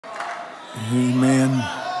Amen.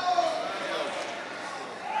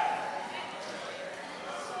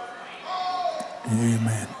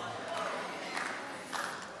 Amen.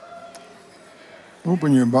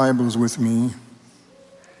 Open your Bibles with me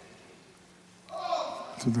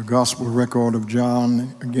to the Gospel record of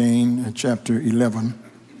John, again, at chapter 11.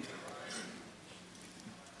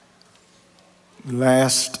 The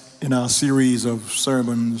last in our series of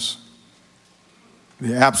sermons,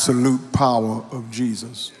 the absolute power of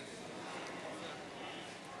Jesus.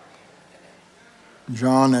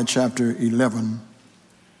 John at chapter 11,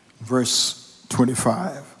 verse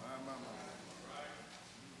 25.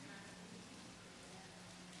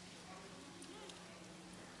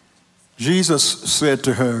 Jesus said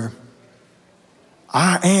to her,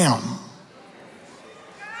 I am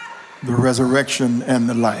the resurrection and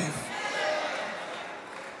the life.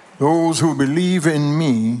 Those who believe in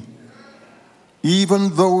me,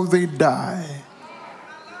 even though they die,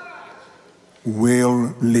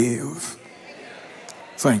 will live.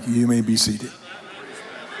 Thank you. You may be seated.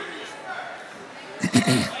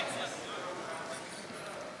 The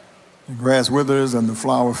grass withers and the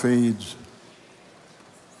flower fades,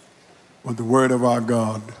 but the word of our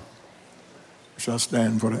God shall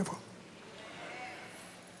stand forever.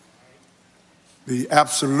 The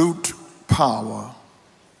absolute power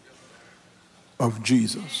of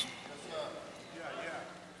Jesus.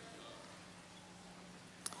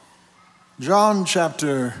 John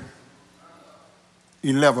chapter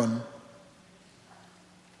 11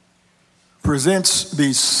 presents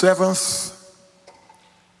the seventh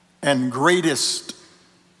and greatest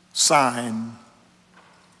sign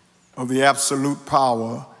of the absolute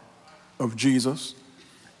power of Jesus.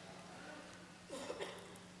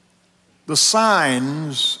 The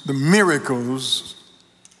signs, the miracles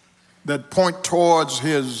that point towards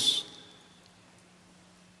his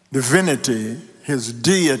divinity, his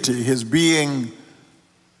deity, his being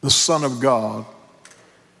the Son of God,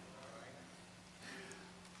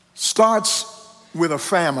 starts with a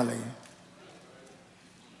family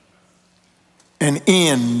and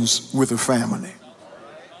ends with a family.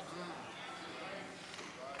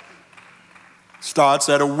 Starts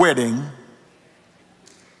at a wedding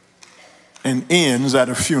and ends at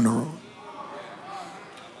a funeral.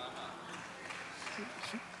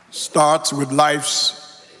 Starts with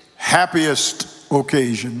life's happiest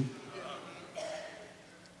occasion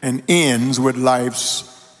and ends with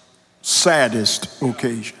life's saddest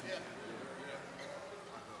occasion.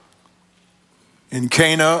 In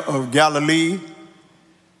Cana of Galilee,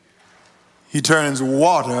 he turns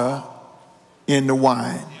water into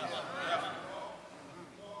wine.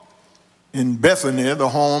 In Bethany, the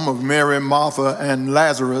home of Mary, Martha, and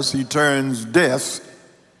Lazarus, he turns death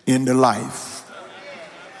into life.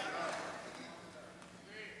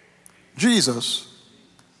 Jesus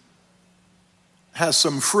has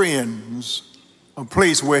some friends, a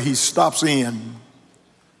place where he stops in.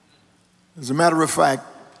 As a matter of fact,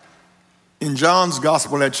 in John's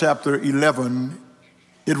Gospel at chapter 11,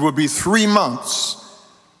 it will be 3 months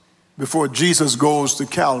before Jesus goes to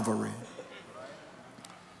Calvary.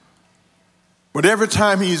 But every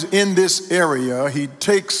time he's in this area, he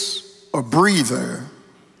takes a breather,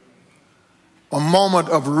 a moment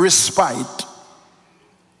of respite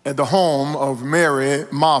at the home of Mary,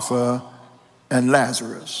 Martha, and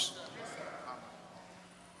Lazarus.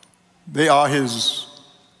 They are his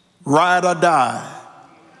ride or die,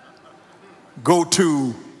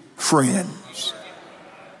 go-to friends.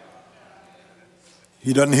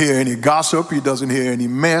 He doesn't hear any gossip. He doesn't hear any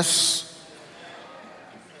mess.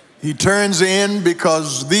 He turns in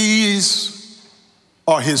because these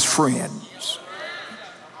are his friends.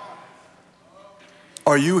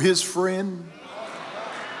 Are you his friend?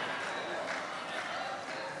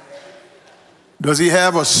 Does he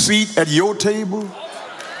have a seat at your table?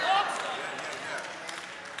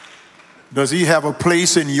 Does he have a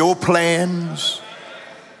place in your plans?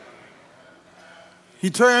 He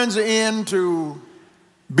turns in to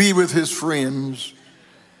be with his friends.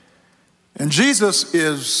 And Jesus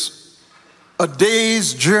is a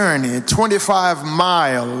day's journey, 25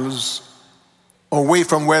 miles away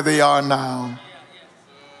from where they are now.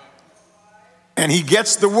 And he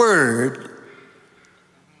gets the word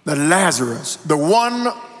that Lazarus, the one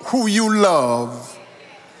who you love,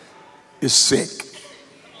 is sick.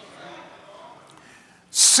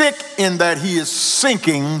 Sick in that he is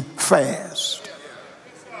sinking fast.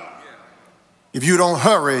 If you don't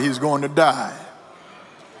hurry, he's going to die.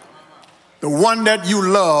 The one that you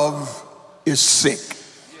love is sick.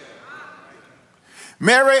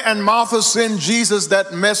 Mary and Martha send Jesus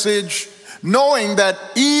that message, knowing that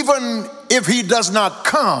even if he does not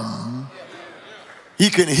come, He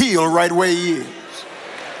can heal right where he is.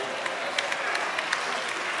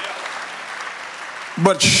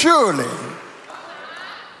 But surely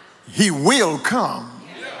he will come,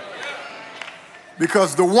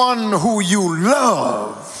 because the one who you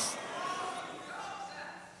love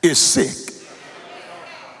is sick.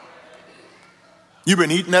 You've been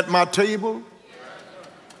eating at my table.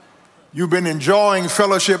 You've been enjoying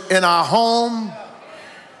fellowship in our home.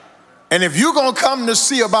 And if you're going to come to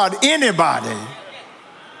see about anybody,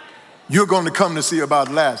 you're going to come to see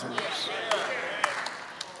about Lazarus.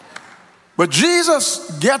 But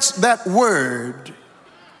Jesus gets that word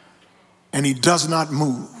and he does not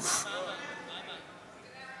move.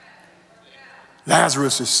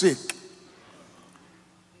 Lazarus is sick.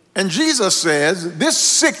 And Jesus says, this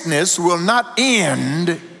sickness will not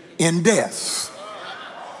end in death.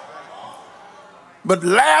 But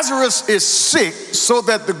Lazarus is sick so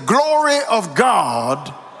that the glory of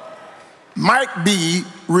God might be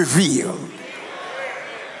revealed.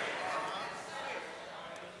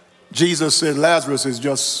 Jesus said Lazarus is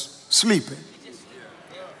just sleeping.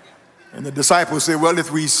 And the disciples said, well, if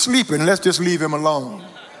he's sleeping, let's just leave him alone.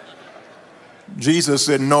 Jesus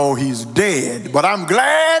said, no, he's dead. But I'm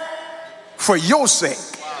glad for your sake,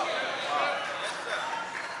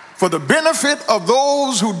 for the benefit of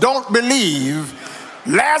those who don't believe,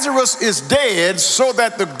 Lazarus is dead so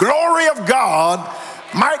that the glory of God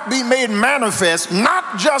might be made manifest,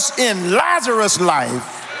 not just in Lazarus'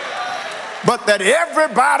 life, but that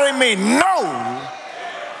everybody may know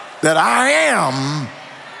that I am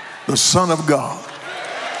the Son of God.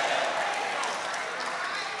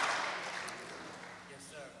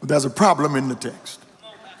 But there's a problem in the text.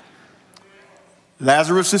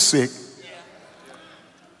 Lazarus is sick,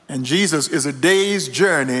 and Jesus is a day's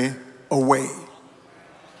journey away.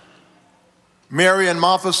 Mary and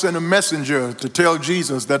Martha sent a messenger to tell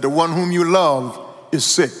Jesus that the one whom you love is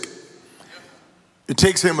sick. It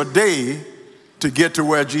takes him a day to get to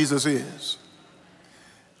where Jesus is.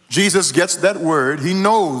 Jesus gets that word. He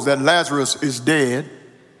knows that Lazarus is dead,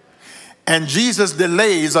 and Jesus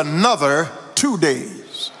delays another 2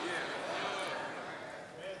 days.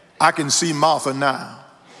 I can see Martha now.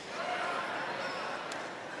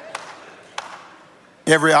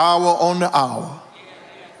 Every hour on the hour,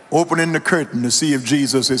 opening the curtain to see if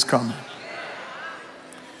Jesus is coming.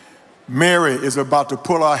 Mary is about to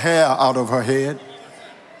pull her hair out of her head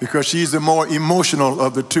because she's the more emotional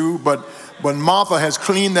of the two, but Martha has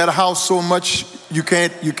cleaned that house so much you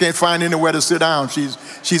can't find anywhere to sit down.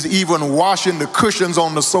 She's even washing the cushions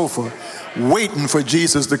on the sofa, waiting for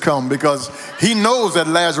Jesus to come, because he knows that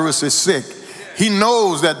Lazarus is sick. He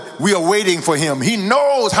knows that we are waiting for him. He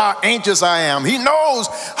knows how anxious I am. He knows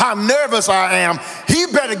how nervous I am. He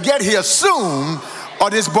better get here soon or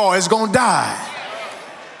this boy is going to die.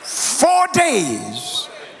 4 days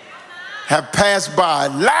have passed by.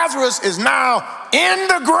 Lazarus is now in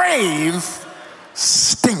the grave,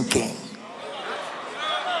 stinking.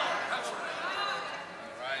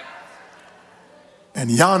 And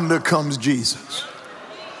yonder comes Jesus.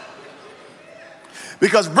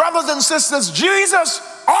 Because, brothers and sisters, Jesus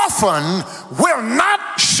often will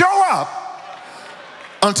not show up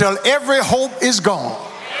until every hope is gone.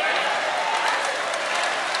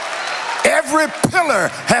 Every pillar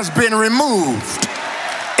has been removed.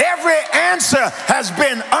 Every answer has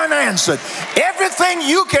been unanswered. Everything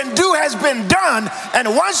you can do has been done.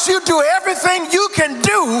 And once you do everything you can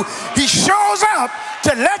do, he shows up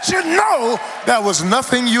to let you know there was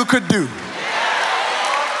nothing you could do.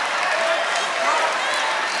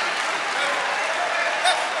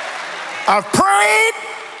 I've prayed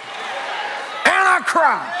and I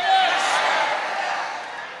cried.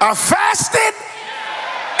 I fasted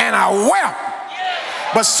and I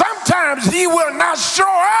wept. But sometimes he will not show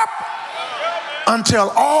up until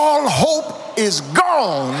all hope is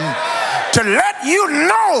gone, to let you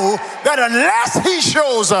know that unless he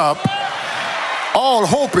shows up, all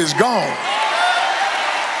hope is gone.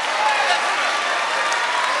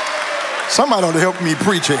 Somebody ought to help me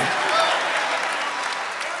preach it.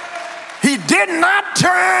 He did not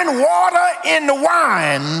turn water into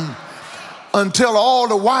wine until all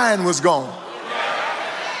the wine was gone.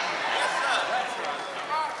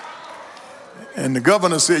 And the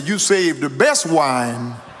governor said, you saved the best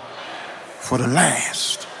wine for the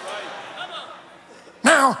last.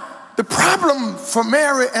 Now, the problem for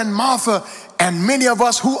Mary and Martha and many of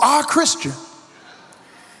us who are Christian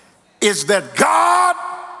is that God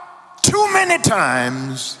too many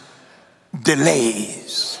times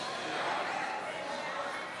delays.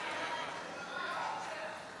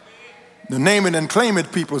 The name it and claim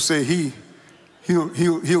it people say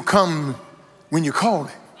he'll come when you call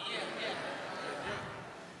him.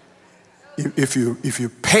 if you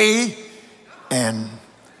pay and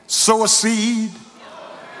sow a seed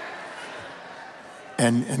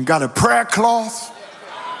and got a prayer cloth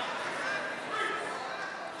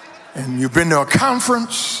and you've been to a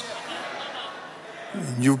conference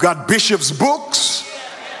and you've got bishop's books,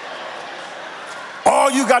 all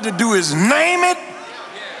you got to do is name it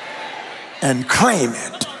and claim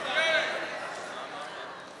it.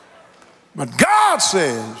 But God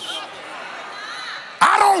says,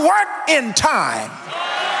 I don't work in time.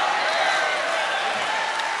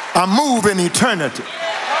 I move in eternity.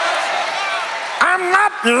 I'm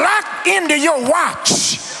not locked into your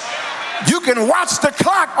watch. You can watch the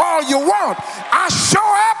clock all you want. I show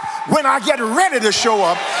up when I get ready to show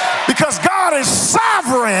up, because God is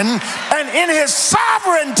sovereign, and in his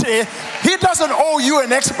sovereignty, he doesn't owe you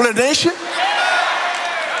an explanation.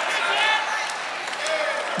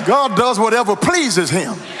 God does whatever pleases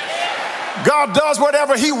him. God does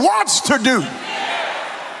whatever he wants to do.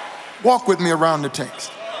 Walk with me around the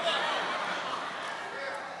text.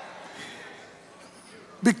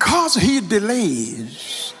 Because he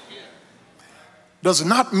delays does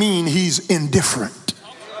not mean he's indifferent.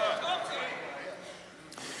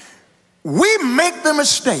 We make the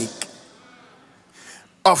mistake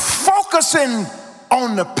of focusing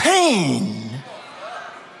on the pain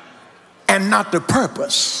and not the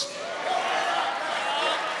purpose.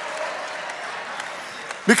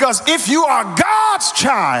 Because if you are God's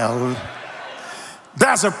child,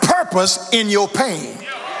 there's a purpose in your pain.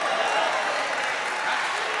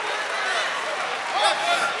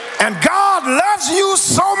 And God loves you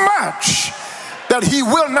so much that he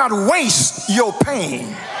will not waste your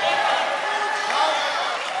pain.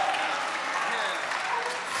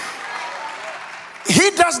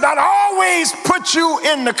 He does not always put you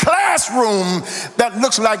in the classroom that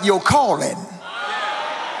looks like your calling.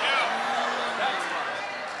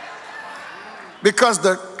 Because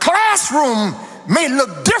the classroom may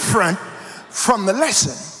look different from the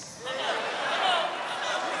lesson.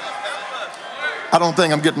 I don't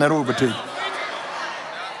think I'm getting that over to you.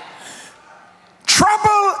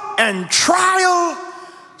 Trouble and trial,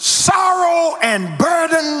 sorrow and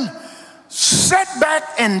burden, setback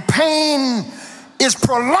and pain is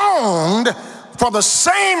prolonged for the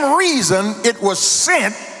same reason it was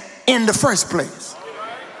sent in the first place.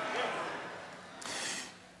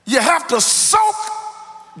 You have to soak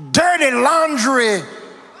dirty laundry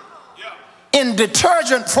in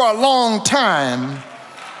detergent for a long time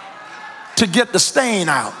to get the stain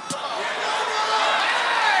out.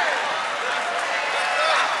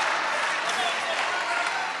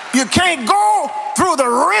 You can't go through the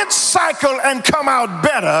rinse cycle and come out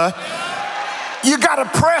better. You got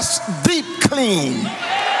to press deep clean.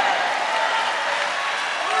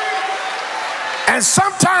 And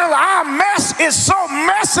sometimes our mess is so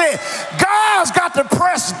messy, God's got to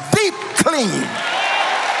press deep clean.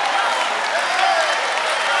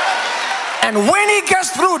 And when he gets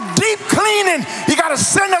through deep cleaning, he got to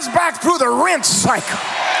send us back through the rinse cycle.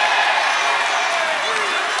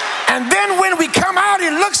 And then when we come out, he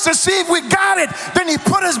looks to see if we got it. Then he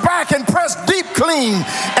put us back and press deep clean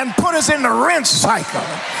and put us in the rinse cycle.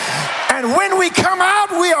 And when we come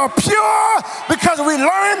out, we are pure because we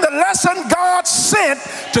learned the lesson God sent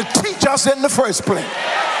to teach us in the first place.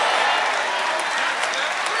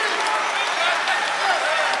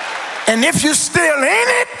 And if you're still in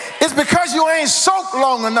it, it's because you ain't soaked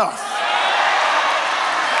long enough.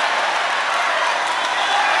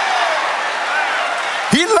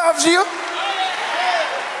 He loves you.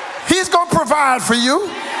 He's going to provide for you.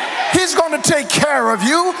 He's going to take care of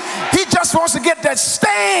you. He just wants to get that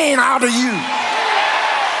stain out of you.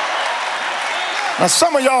 Now,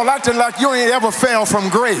 some of y'all acting like you ain't ever fell from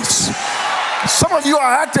grace. Some of you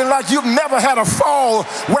are acting like you've never had a fall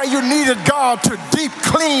where you needed God to deep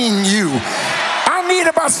clean you. I need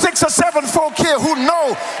about 6 or 7 folk here who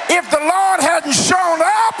know if the Lord hadn't shown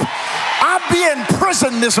up, I'd be in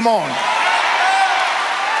prison this morning.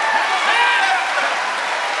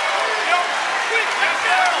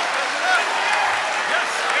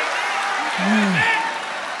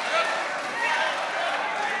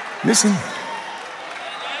 Listen.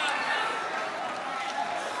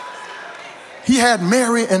 He had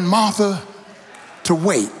Mary and Martha to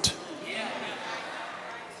wait.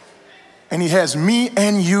 And he has me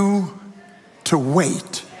and you to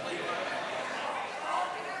wait.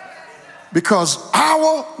 Because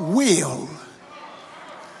our will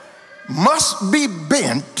must be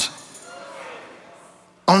bent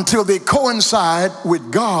until they coincide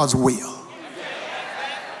with God's will.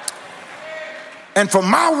 And for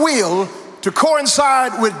my will to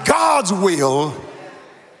coincide with God's will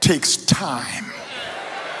takes time.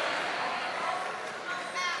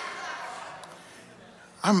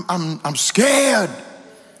 I'm scared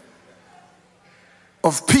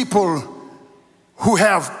of people who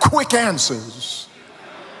have quick answers,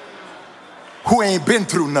 who ain't been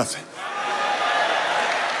through nothing.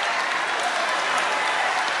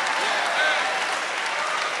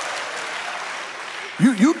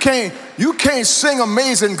 You can't sing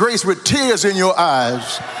Amazing Grace with tears in your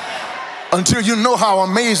eyes until you know how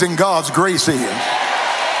amazing God's grace is.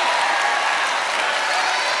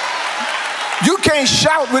 You can't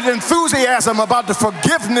shout with enthusiasm about the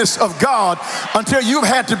forgiveness of God until you've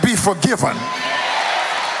had to be forgiven.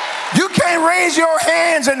 You can't raise your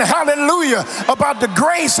hands in hallelujah about the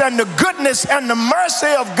grace and the goodness and the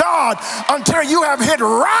mercy of God until you have hit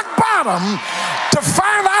rock bottom to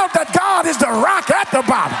find out that God is the rock at the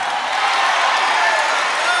bottom.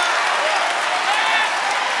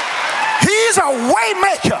 He's a way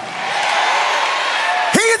maker.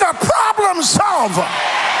 He's a problem solver.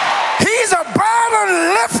 He's a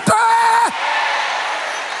burden lifter.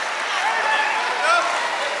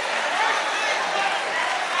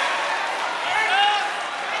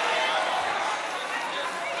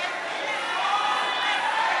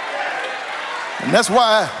 And that's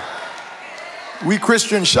why we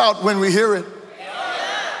Christians shout when we hear it.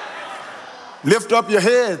 Lift up your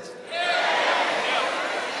heads,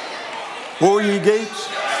 O ye gates,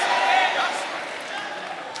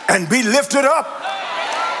 and be lifted up,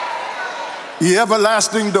 ye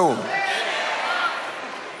everlasting doors,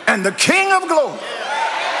 and the King of glory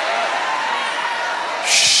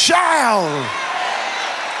shall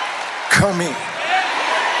come in.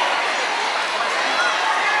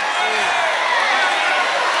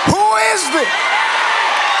 Who is this?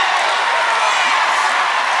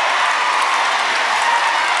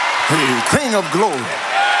 The King of glory,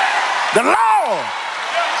 the Lord,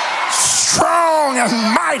 strong and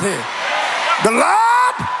mighty, the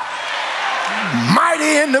Lord,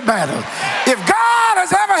 mighty in the battle. If God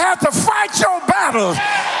has ever had to fight your battles,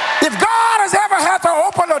 if God has ever had to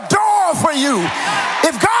open a door for you,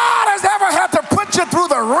 if God has ever had to put you through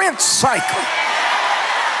the rinse cycle,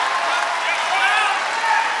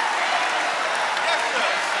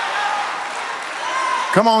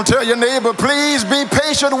 come on, tell your neighbor, please be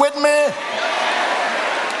patient with me.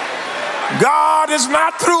 God is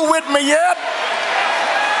not through with me yet.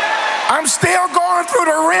 I'm still going through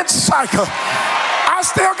the rinse cycle. I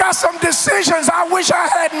still got some decisions I wish I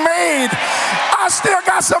had made. I still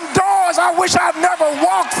got some doors I wish I'd never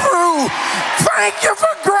walked through. Thank you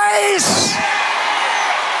for grace.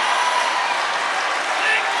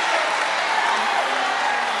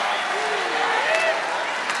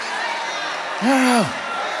 Yeah.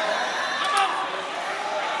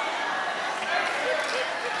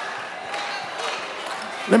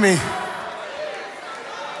 Let me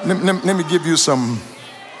give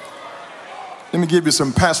you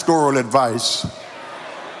some pastoral advice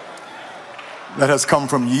that has come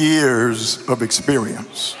from years of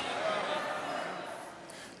experience.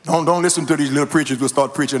 Don't listen to these little preachers who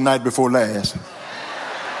start preaching night before last.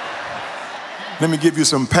 Let me give you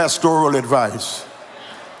some pastoral advice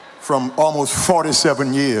from almost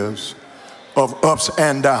 47 years of ups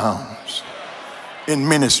and downs in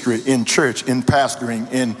ministry, in church, in pastoring,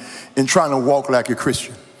 in trying to walk like a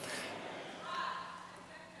Christian.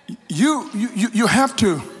 You have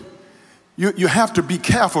to be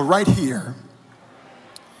careful right here,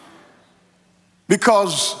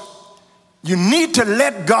 because you need to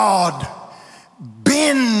let God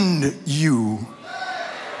bend you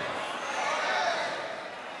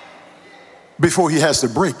before he has to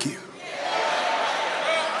break you.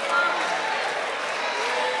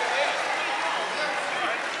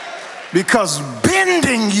 Because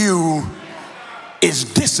bending you is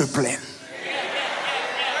discipline.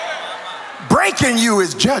 Breaking you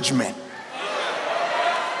is judgment.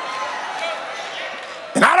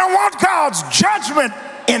 And I don't want God's judgment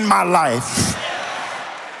in my life.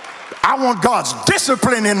 I want God's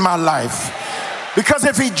discipline in my life. Because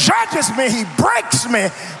if he judges me, he breaks me,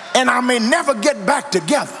 and I may never get back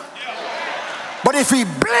together. But if he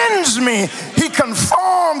bends me, he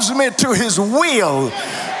conforms me to his will.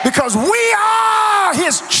 Because we are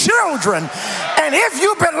his children. And if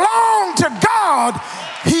you belong to God,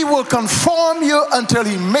 he will conform you until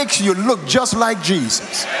he makes you look just like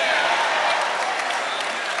Jesus.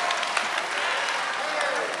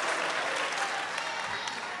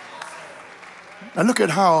 Now look at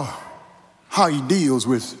how he deals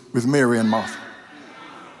with Mary and Martha.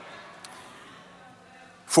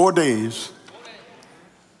 4 days,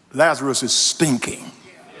 Lazarus is stinking.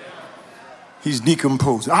 He's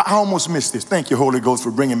decomposed. I almost missed this. Thank you, Holy Ghost,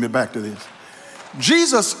 for bringing me back to this.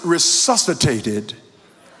 Jesus resuscitated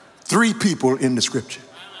 3 people in the scripture.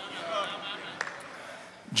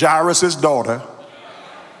 Jairus' daughter,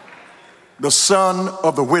 the son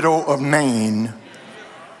of the widow of Nain,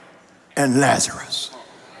 and Lazarus.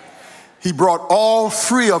 He brought all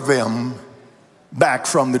three of them back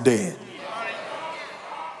from the dead.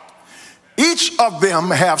 Each of them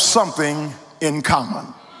have something in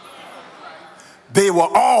common. They were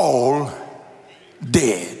all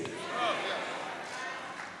dead.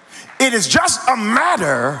 It is just a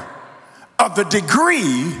matter of the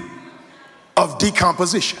degree of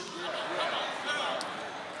decomposition.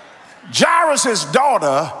 Jairus'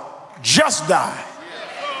 daughter just died.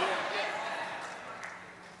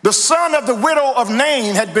 The son of the widow of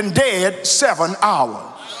Nain had been dead 7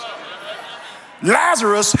 hours.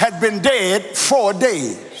 Lazarus had been dead 4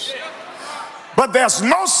 days. But there's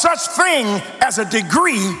no such thing as a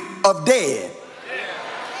degree of dead.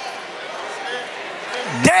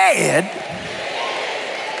 Dead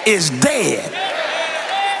is dead.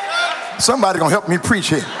 Somebody gonna help me preach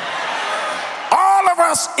here. All of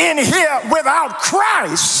us in here without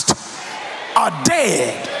Christ are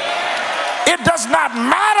dead. It does not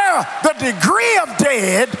matter the degree of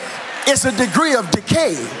dead, it's a degree of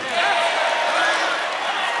decay.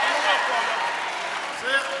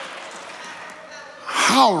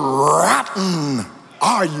 How rotten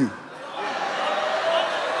are you?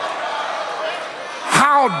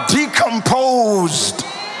 How decomposed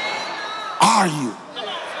are you?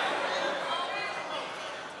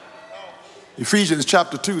 Ephesians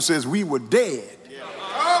chapter 2 says we were dead.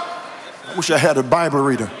 I wish I had a Bible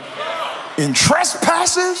reader. In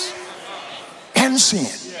trespasses and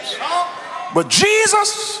sins. But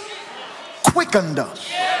Jesus quickened us,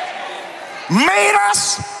 made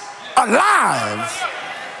us alive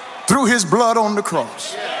through his blood on the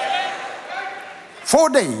cross. 4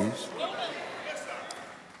 days,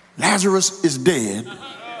 Lazarus is dead.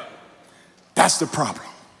 That's the problem.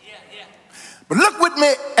 But look with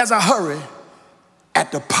me as I hurry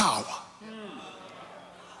at the power.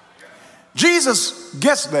 Jesus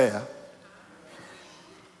gets there,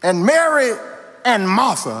 and Mary and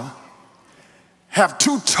Martha have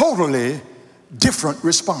two totally different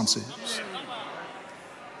responses.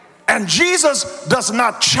 And Jesus does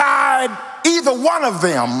not chide either one of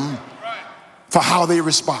them for how they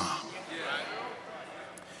respond.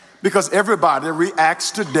 Because everybody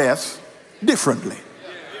reacts to death differently.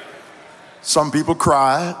 Some people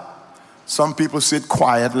cry, some people sit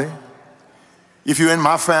quietly. If you're in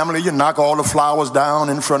my family, you knock all the flowers down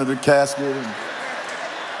in front of the casket. And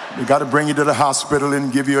they got to bring you to the hospital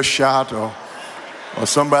and give you a shot, or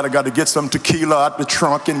somebody got to get some tequila out the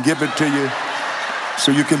trunk and give it to you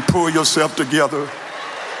so you can pull yourself together.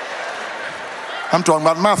 I'm talking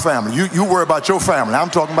about my family. You worry about your family. I'm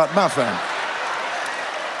talking about my family.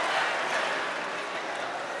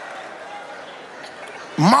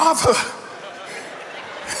 Martha,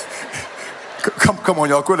 come on,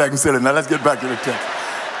 y'all, quit acting silly. Now let's get back to the text.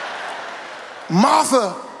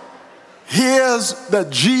 Martha hears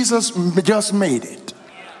that Jesus just made it.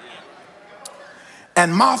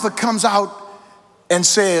 And Martha comes out and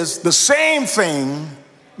says the same thing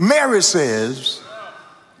Mary says,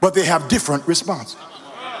 but they have different responses.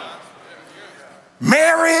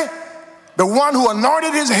 Mary, the one who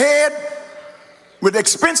anointed his head with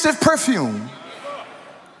expensive perfume,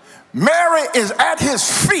 Mary is at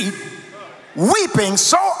his feet weeping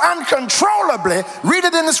so uncontrollably, read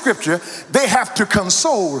it in the scripture, they have to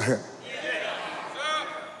console her.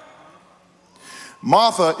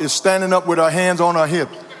 Martha is standing up with her hands on her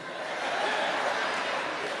hips.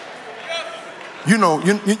 You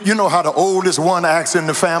know how the oldest one acts in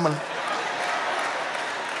the family?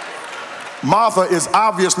 Martha is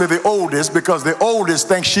obviously the oldest because the oldest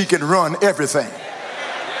thinks she can run everything.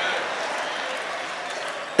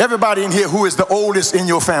 Everybody in here who is the oldest in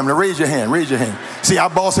your family, raise your hand, raise your hand. See how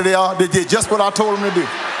bossy they are? They did just what I told them to do.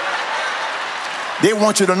 They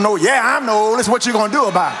want you to know, yeah, I'm the oldest, what you gonna do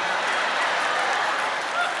about it?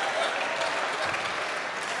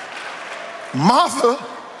 Martha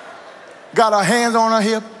got her hands on her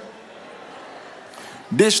hip,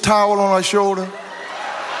 dish towel on her shoulder,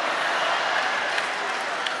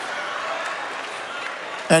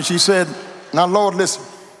 and she said, now Lord, listen,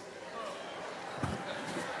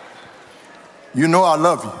 you know I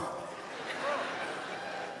love you.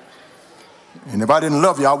 And if I didn't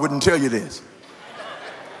love you, I wouldn't tell you this.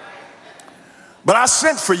 But I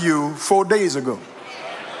sent for you 4 days ago.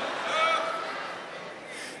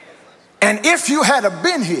 And if you had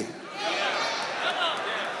been here,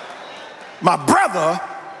 my brother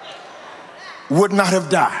would not have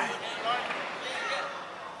died.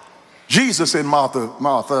 Jesus said, Martha,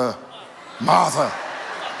 Martha, Martha,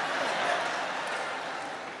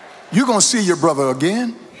 you're going to see your brother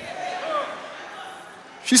again.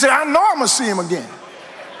 She said, I know I'm going to see him again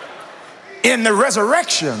in the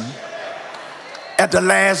resurrection at the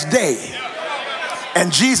last day.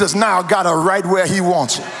 And Jesus now got her right where he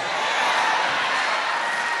wants her.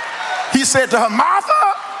 He said to her,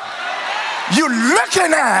 Martha, you're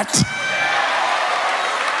looking at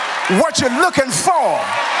what you're looking for.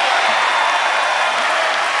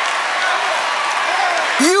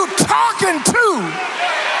 You talking to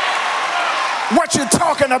what you're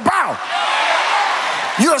talking about.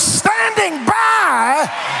 You're standing by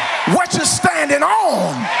what you're standing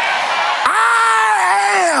on.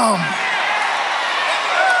 I am.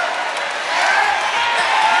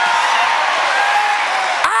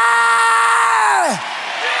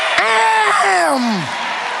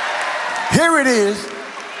 Here it is.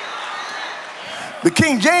 The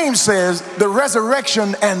King James says the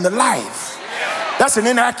resurrection and the life. That's an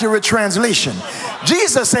inaccurate translation.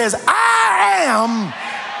 Jesus says, I am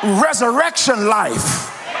resurrection life.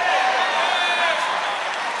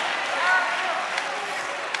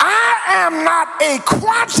 I am not a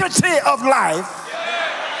quantity of life.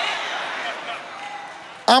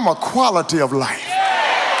 I'm a quality of life.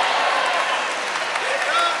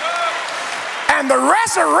 And the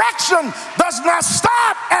resurrection does not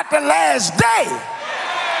start at the last day.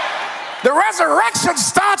 The resurrection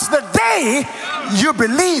starts the day you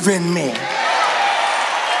believe in me.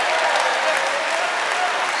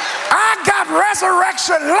 I got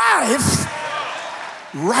resurrection life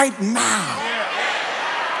right now.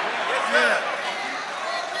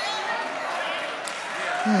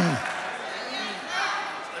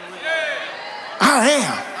 I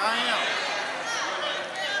am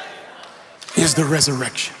is the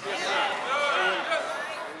resurrection.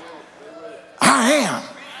 I am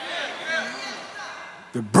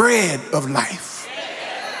the bread of life.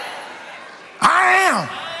 I am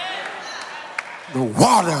the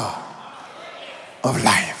water of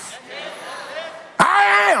life.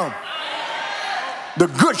 I am the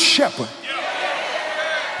good shepherd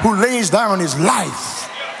who lays down his life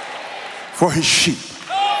for his sheep.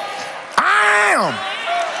 I am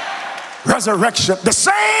resurrection, the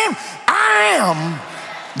same I am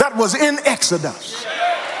that was in Exodus.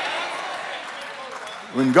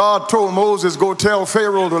 When God told Moses, go tell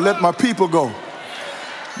Pharaoh to let my people go,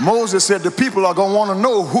 Moses said, the people are going to want to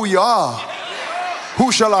know who you are.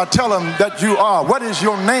 Who shall I tell them that you are? What is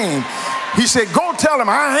your name? He said, go tell them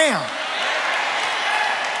I am.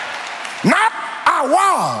 Not I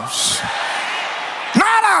was.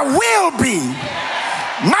 Not I will be.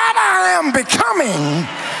 Not I am becoming.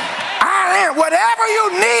 I am. Whatever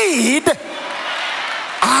you need,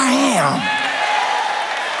 I am.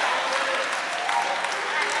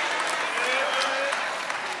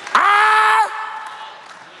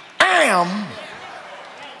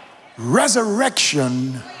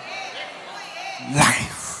 Resurrection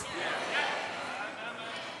life.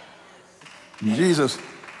 Jesus,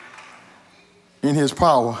 in his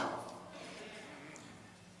power,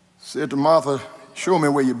 said to Martha, show me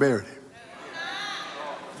where you buried him.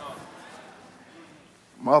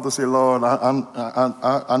 Martha said, Lord,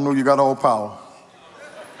 I know you got all power.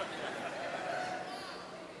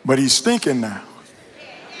 But he's stinking now.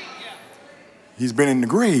 He's been in the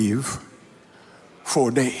grave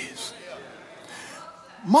 4 days.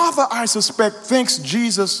 Martha, I suspect, thinks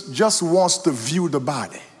Jesus just wants to view the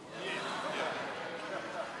body,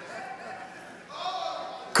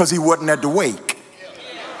 because he wasn't at the wake.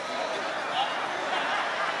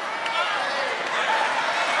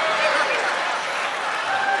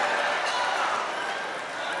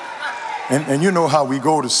 And you know how we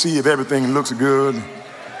go to see if everything looks good,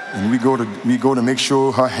 and we go to make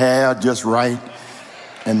sure her hair just right,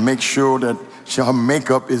 and make sure that her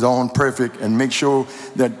makeup is on perfect, and make sure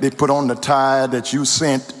that they put on the tie that you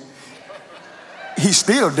sent. He's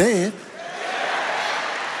still dead.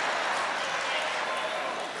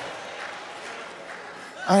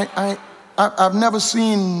 I've never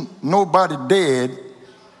seen nobody dead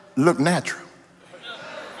look natural.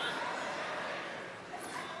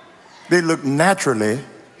 They look naturally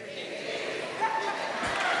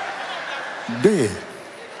dead.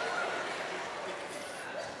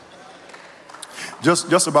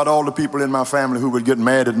 Just about all the people in my family who would get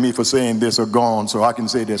mad at me for saying this are gone, so I can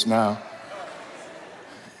say this now.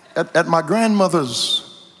 At my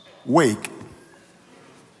grandmother's wake,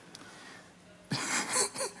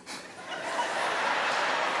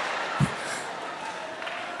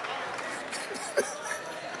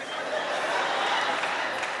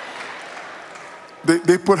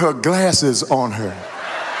 they put her glasses on her.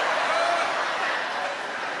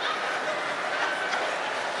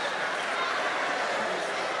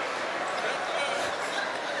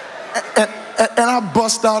 And I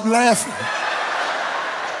bust out laughing.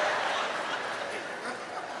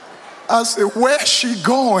 I said, where's she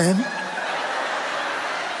going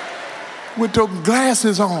with those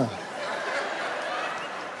glasses on?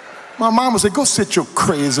 My mama said, go sit your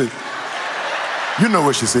crazy. You know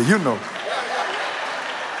what she said, you know.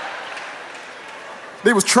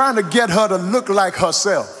 They was trying to get her to look like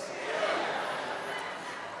herself.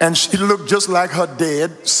 And she looked just like her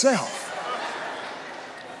dead self.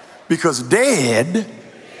 Because dead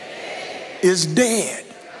is dead.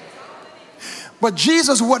 But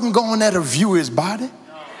Jesus wasn't going there to view his body.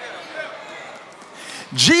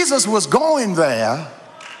 Jesus was going there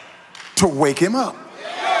to wake him up.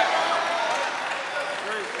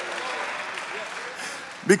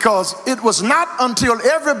 Because it was not until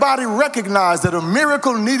everybody recognized that a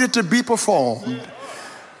miracle needed to be performed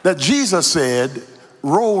that Jesus said,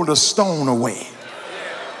 roll the stone away.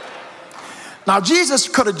 Now, Jesus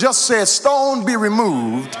could have just said, stone be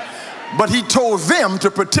removed, but he told them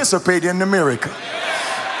to participate in the miracle.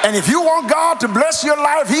 And if you want God to bless your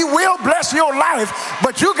life, he will bless your life,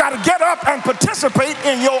 but you got to get up and participate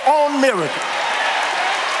in your own miracle.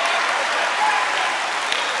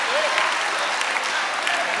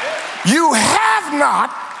 You have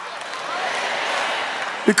not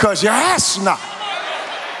because you ask not.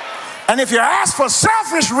 And if you ask for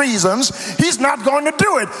selfish reasons, he's not going to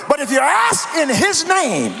do it. But if you ask in his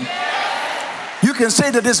name, you can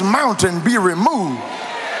say to this mountain, be removed.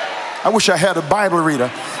 I wish I had a Bible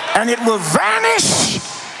reader. And it will vanish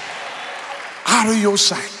out of your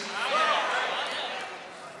sight.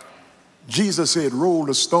 Jesus said, roll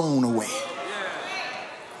the stone away.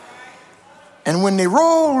 And when they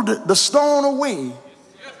rolled the stone away,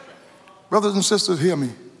 brothers and sisters, hear me.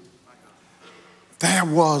 There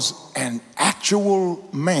was an actual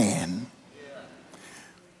man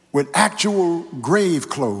with actual grave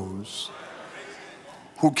clothes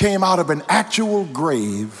who came out of an actual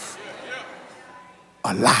grave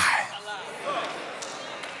alive.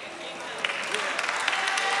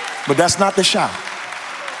 But that's not the shout.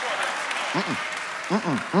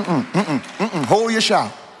 Hold your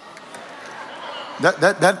shout.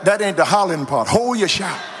 That ain't the hollering part. Hold your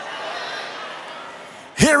shout.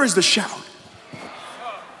 Here is the shout.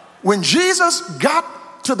 When Jesus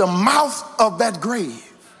got to the mouth of that grave,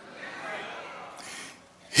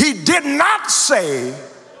 he did not say,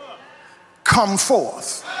 come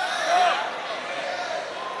forth.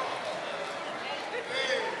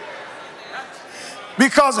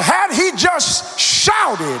 Because had he just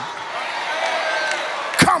shouted,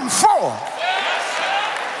 come forth,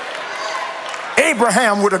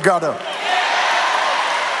 Abraham would have got up.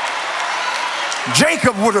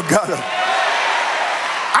 Jacob would have got up.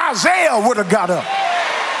 Isaiah would have got up.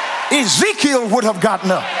 Ezekiel would have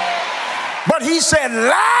gotten up. But he said,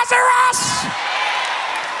 Lazarus,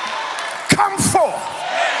 come forth.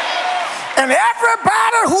 And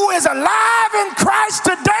everybody who is alive in Christ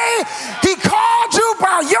today, he called you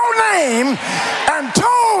by your name and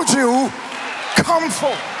told you, come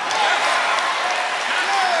forth.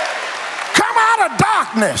 Come out of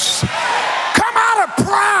darkness. Come out of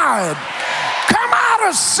pride. Come out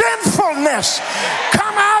of sinfulness.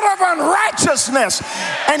 Come out of unrighteousness.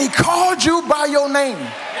 And he called you by your name.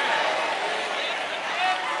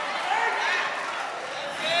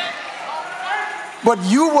 But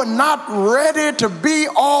you were not ready to be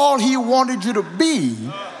all he wanted you to be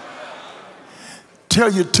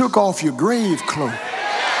till you took off your grave clothes.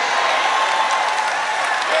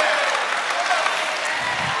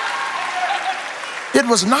 It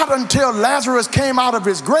was not until Lazarus came out of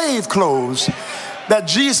his grave clothes that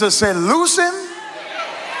Jesus said, loose him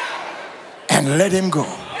and let him go.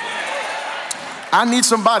 I need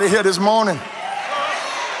somebody here this morning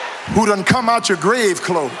who done come out your grave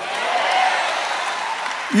clothes.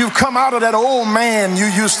 You've come out of that old man you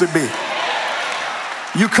used to be.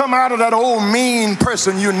 You come out of that old mean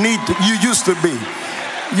person you used to be.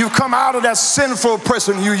 You come out of that sinful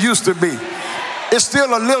person you used to be. It's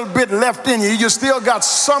still a little bit left in you. You still got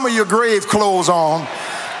some of your grave clothes on.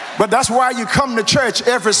 But that's why you come to church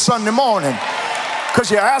every Sunday morning.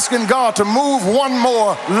 Because you're asking God to move one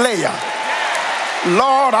more layer.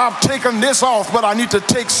 Lord, I've taken this off, but I need to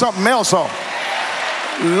take something else off.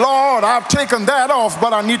 Lord, I've taken that off,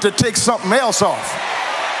 but I need to take something else off.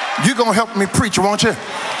 You're going to help me preach, won't you?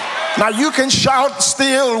 Now, you can shout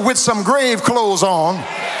still with some grave clothes on,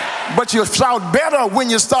 but you shout better when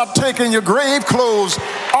you start taking your grave clothes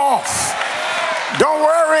off. Don't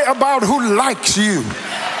worry about who likes you.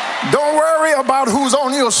 Don't worry about who's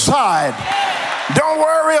on your side. Don't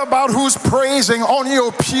worry about who's praising on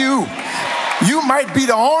your pew. You might be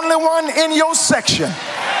the only one in your section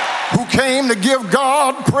who came to give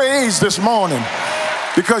God praise this morning,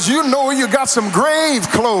 because you know you got some grave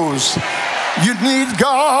clothes you need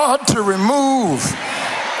God to remove.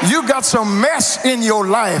 You got some mess in your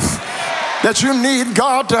life that you need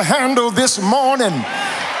God to handle this morning.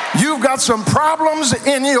 You've got some problems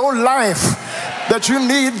in your life that you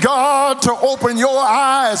need God to open your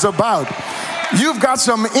eyes about. You've got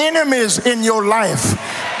some enemies in your life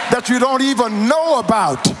that you don't even know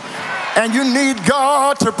about, and you need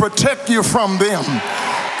God to protect you from them.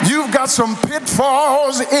 You've got some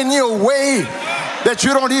pitfalls in your way that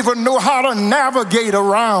you don't even know how to navigate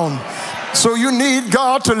around. So you need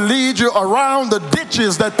God to lead you around the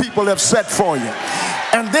ditches that people have set for you.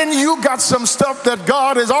 And then you got some stuff that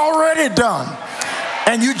God has already done,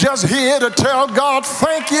 and you just here to tell God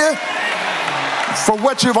thank you for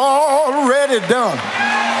what you've already done.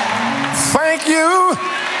 Thank you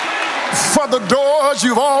for the doors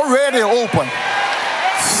you've already opened.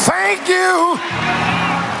 Thank you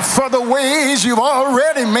for the ways you've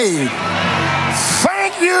already made.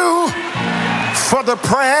 Thank you for the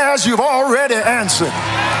prayers you've already answered.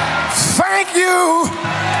 Thank you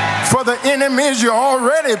for the enemies you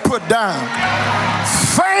already put down.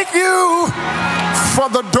 Thank you for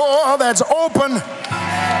the door that's open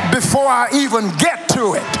before I even get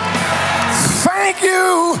to it. Thank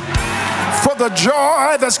you for the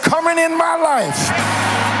joy that's coming in my life,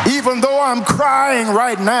 even though I'm crying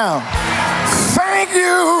right now. Thank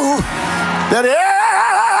you that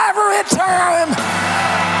every time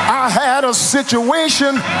I had a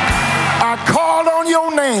situation, I called on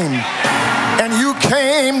your name and you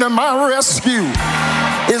came to my rescue.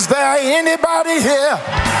 Is there anybody here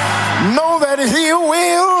know that he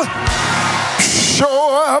will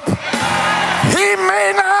show up? He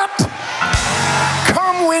may not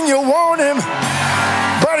come when you want him,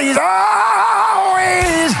 but he's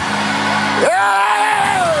always,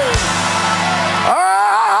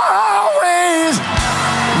 always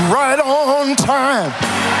right on time.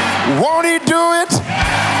 Won't he do it?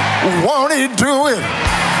 Won't he do it?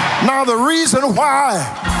 Now the reason why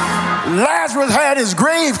Lazarus had his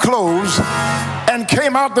grave clothes and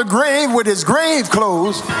came out the grave with his grave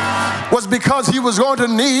clothes was because he was going to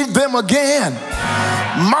need them again.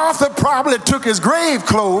 Martha probably took his grave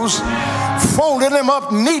clothes, folded them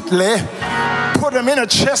up neatly, put them in a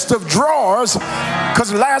chest of drawers,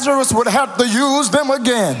 because Lazarus would have to use them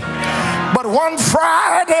again. But one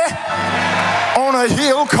Friday on a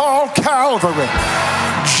hill called Calvary,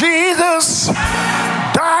 Jesus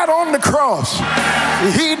died on the cross.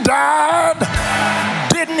 He died,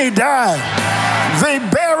 didn't he die? They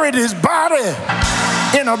buried his body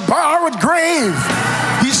in a borrowed grave.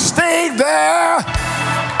 He stayed there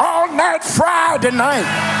all night Friday night.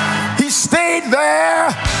 He stayed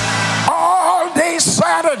there all day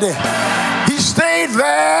Saturday. He stayed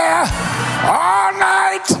there all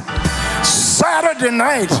night Saturday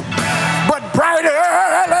night. But bright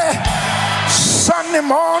early Sunday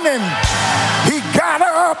morning, he got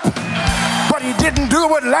up, but he didn't do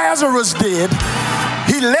what Lazarus did.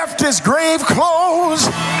 He left his grave clothes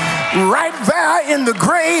right there in the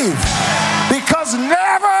grave, because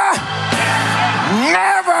never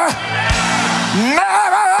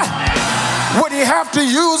would he have to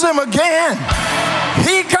use him again.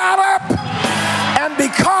 He got up, and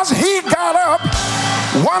because he got up,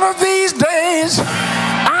 one of these days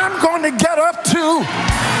I'm going to get up too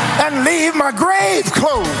and leave my grave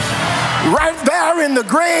clothes right there in the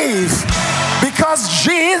grave, because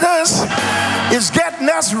Jesus is getting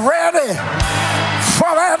us ready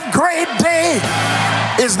for that great day.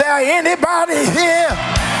 Is there anybody here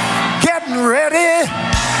getting ready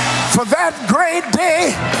for that great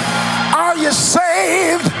day? Are you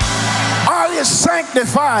saved? Are you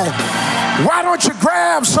sanctified? Why don't you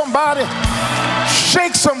grab somebody,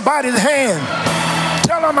 shake somebody's hand,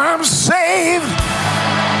 tell them I'm saved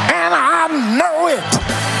and I know it.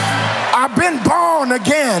 I've been born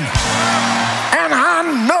again and I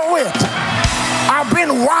know it. I've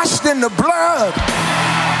been washed in the blood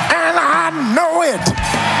and I know it.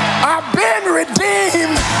 I've been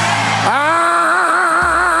redeemed.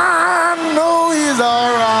 I know he's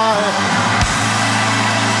all right.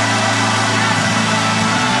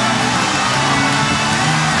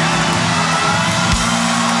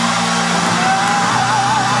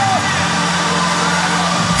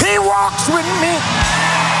 He walks with me.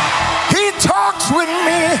 He talks with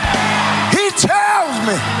me. He tells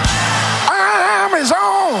me I am his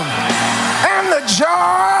own. And the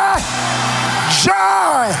joy,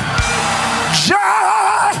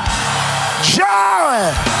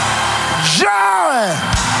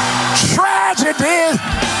 tragedy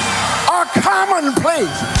are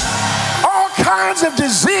commonplace. All kinds of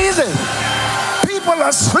diseases. People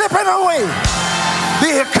are slipping away.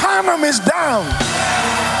 The economy's down.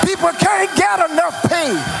 People can't get enough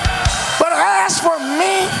pay. But as for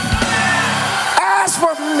me,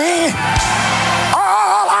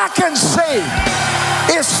 all I can say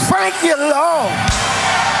is thank you, Lord,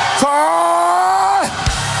 for all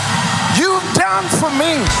you've done for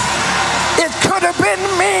me. It could have been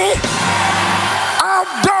me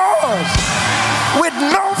outdoors with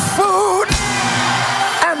no food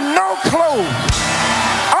and no clothes,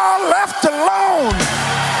 all left alone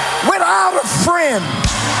without a friend,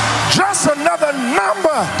 just another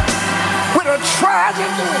number with a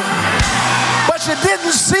tragedy. But you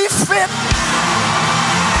didn't see fit.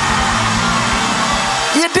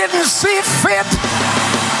 You didn't see fit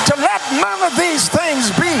to let none of these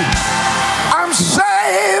things be. I'm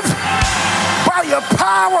saved by your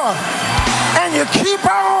power, and you keep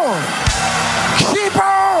on, keep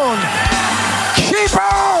on, keep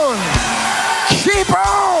on, keep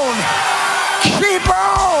on, keep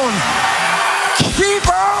on, keep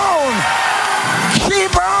on,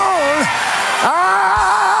 keep on.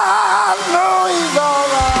 I know he's all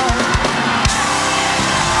right.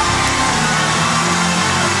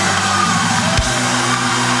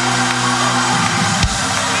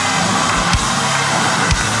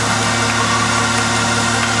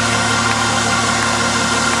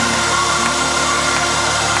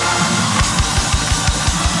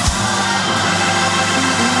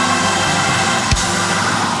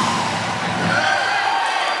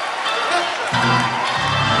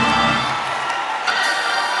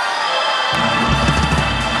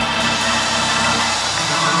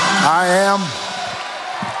 I am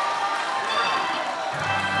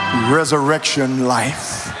resurrection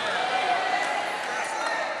life.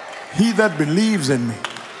 He that believes in me,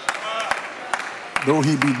 though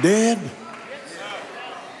he be dead,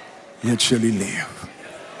 yet shall he live.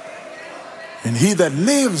 And he that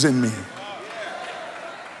lives in me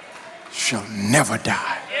shall never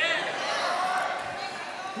die.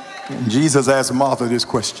 And Jesus asked Martha this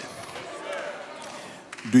question: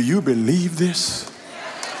 do you believe this?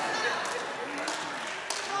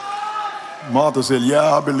 Martha said,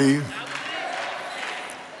 yeah, I believe.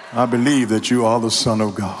 I believe that you are the Son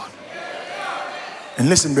of God. And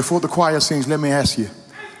listen, before the choir sings, let me ask you,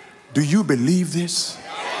 do you believe this?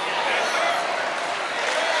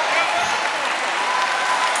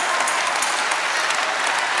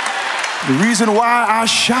 The reason why I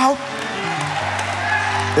shout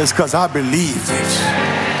is because I believe this.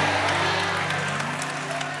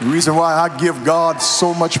 The reason why I give God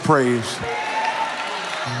so much praise,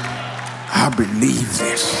 I believe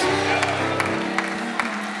this.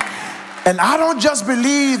 And I don't just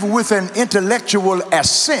believe with an intellectual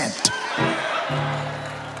assent.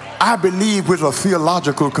 I believe with a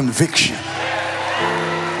theological conviction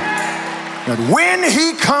that when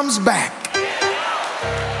he comes back,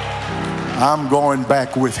 I'm going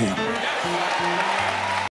back with him.